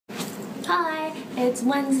Hi, it's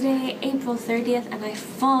Wednesday, April 30th, and I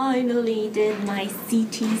finally did my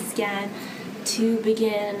CT scan to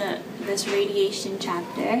begin this radiation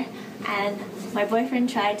chapter. And my boyfriend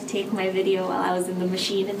tried to take my video while I was in the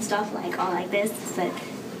machine and stuff, like all like this, but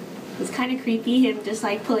it was kind of creepy, him just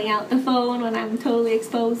like pulling out the phone when I'm totally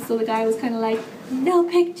exposed, so the guy was kind of like, no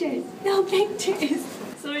pictures, no pictures.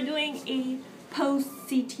 So we're doing a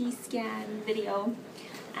post-CT scan video.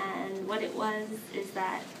 And what it was is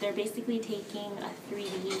that they're basically taking a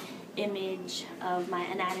 3D image of my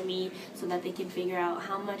anatomy so that they can figure out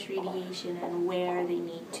how much radiation and where they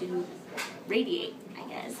need to radiate, I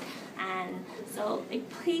guess. And so they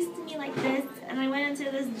placed me like this, and I went into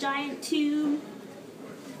this giant tube,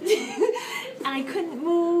 and I couldn't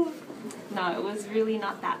move. No, it was really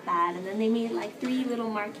not that bad. And then they made like 3 little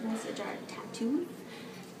markings, which are tattoos.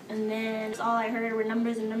 And then all I heard were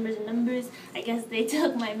numbers and numbers and numbers. I guess they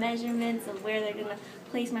took my measurements of where they're going to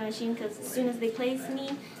place my machine, because as soon as they place me,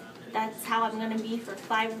 that's how I'm going to be for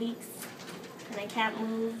 5 weeks. And I can't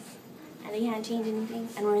move, and they can't change anything,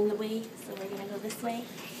 and we're in the way, so we're going to go this way.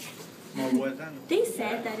 They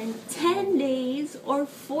said that in 10 days or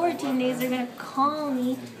 14 days they're going to call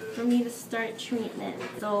me for me to start treatment.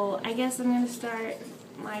 So I guess I'm going to start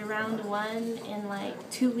my round 1 in like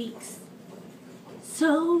 2 weeks.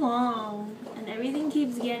 So long, and everything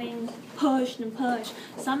keeps getting pushed and pushed.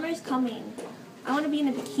 Summer's coming. I want to be in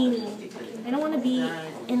a bikini. I don't want to be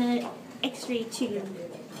in an x-ray tube.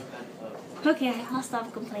 Okay, I'll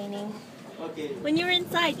stop complaining. When you were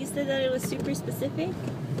inside, you said that it was super specific?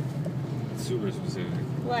 Super specific.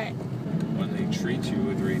 What? When they treat you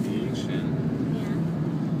with radiation,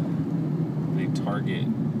 they target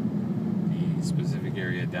the specific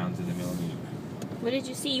area down to the millimeter. What did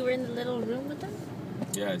you see? You were in the little room with them?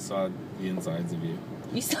 Yeah, I saw the insides of you.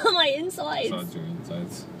 You saw my insides? I saw your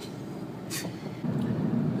insides.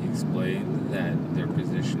 He explained that they're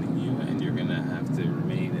positioning you, and you're going to have to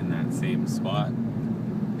remain in that same spot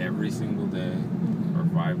every single day for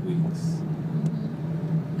 5 weeks.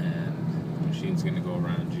 And the machine's going to go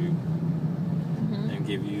around you and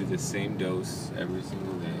give you the same dose every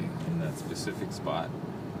single day in that specific spot.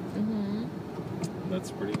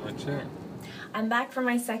 That's pretty much it. I'm back for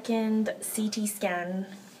my second CT scan.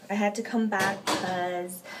 I had to come back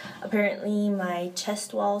because apparently my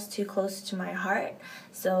chest wall's too close to my heart,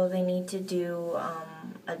 so they need to do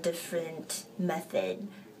a different method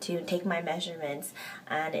to take my measurements,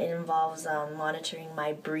 and it involves monitoring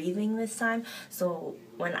my breathing this time. So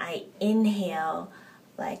when I inhale,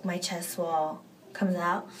 like my chest wall comes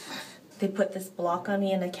out, they put this block on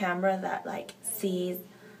me in a camera that like sees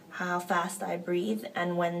how fast I breathe,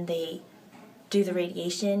 and when they do the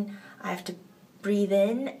radiation, I have to breathe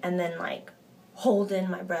in and then like hold in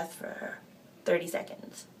my breath for 30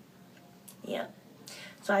 seconds. Yeah.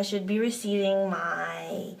 So I should be receiving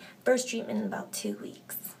my first treatment in about 2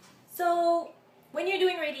 weeks. So when you're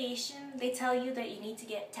doing radiation, they tell you that you need to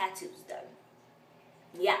get tattoos done.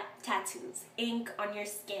 Yeah, tattoos. Ink on your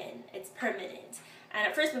skin. It's permanent. And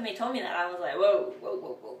at first when they told me that, I was like, whoa, whoa,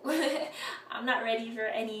 whoa, whoa. I'm not ready for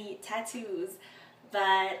any tattoos.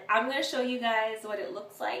 But I'm going to show you guys what it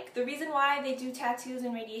looks like. The reason why they do tattoos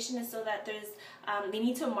and radiation is so that they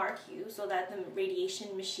need to mark you so that the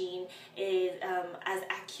radiation machine is as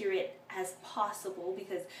accurate as possible,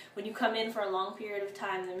 because when you come in for a long period of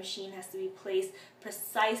time, the machine has to be placed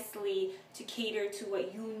precisely to cater to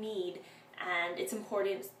what you need, and it's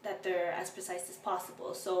important that they're as precise as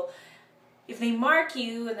possible. So if they mark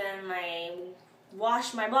you and then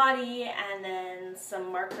wash my body and then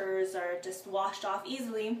some markers are just washed off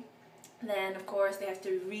easily, then of course they have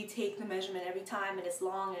to retake the measurement every time, and it's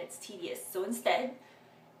long and it's tedious. So instead,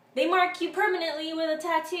 they mark you permanently with a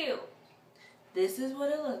tattoo. This is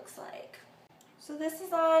what it looks like. So this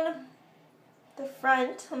is on the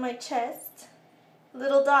front of my chest. A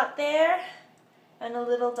little dot there and a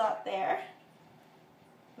little dot there.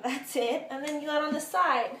 That's it. And then you got on the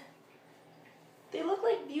side. They look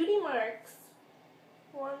like beauty marks.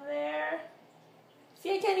 One there.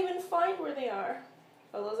 See, I can't even find where they are.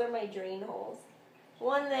 Oh, those are my drain holes.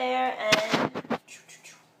 One there, and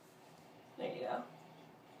there you go.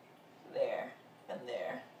 There and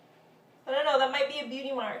there. I don't know, that might be a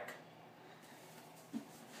beauty mark.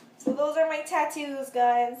 So those are my tattoos,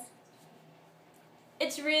 guys.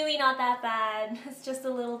 It's really not that bad. It's just a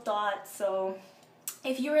little dot, so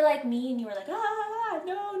if you were like me and you were like, no, I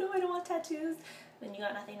don't want tattoos, then you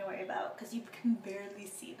got nothing to worry about because you can barely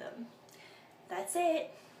see them. That's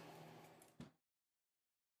it.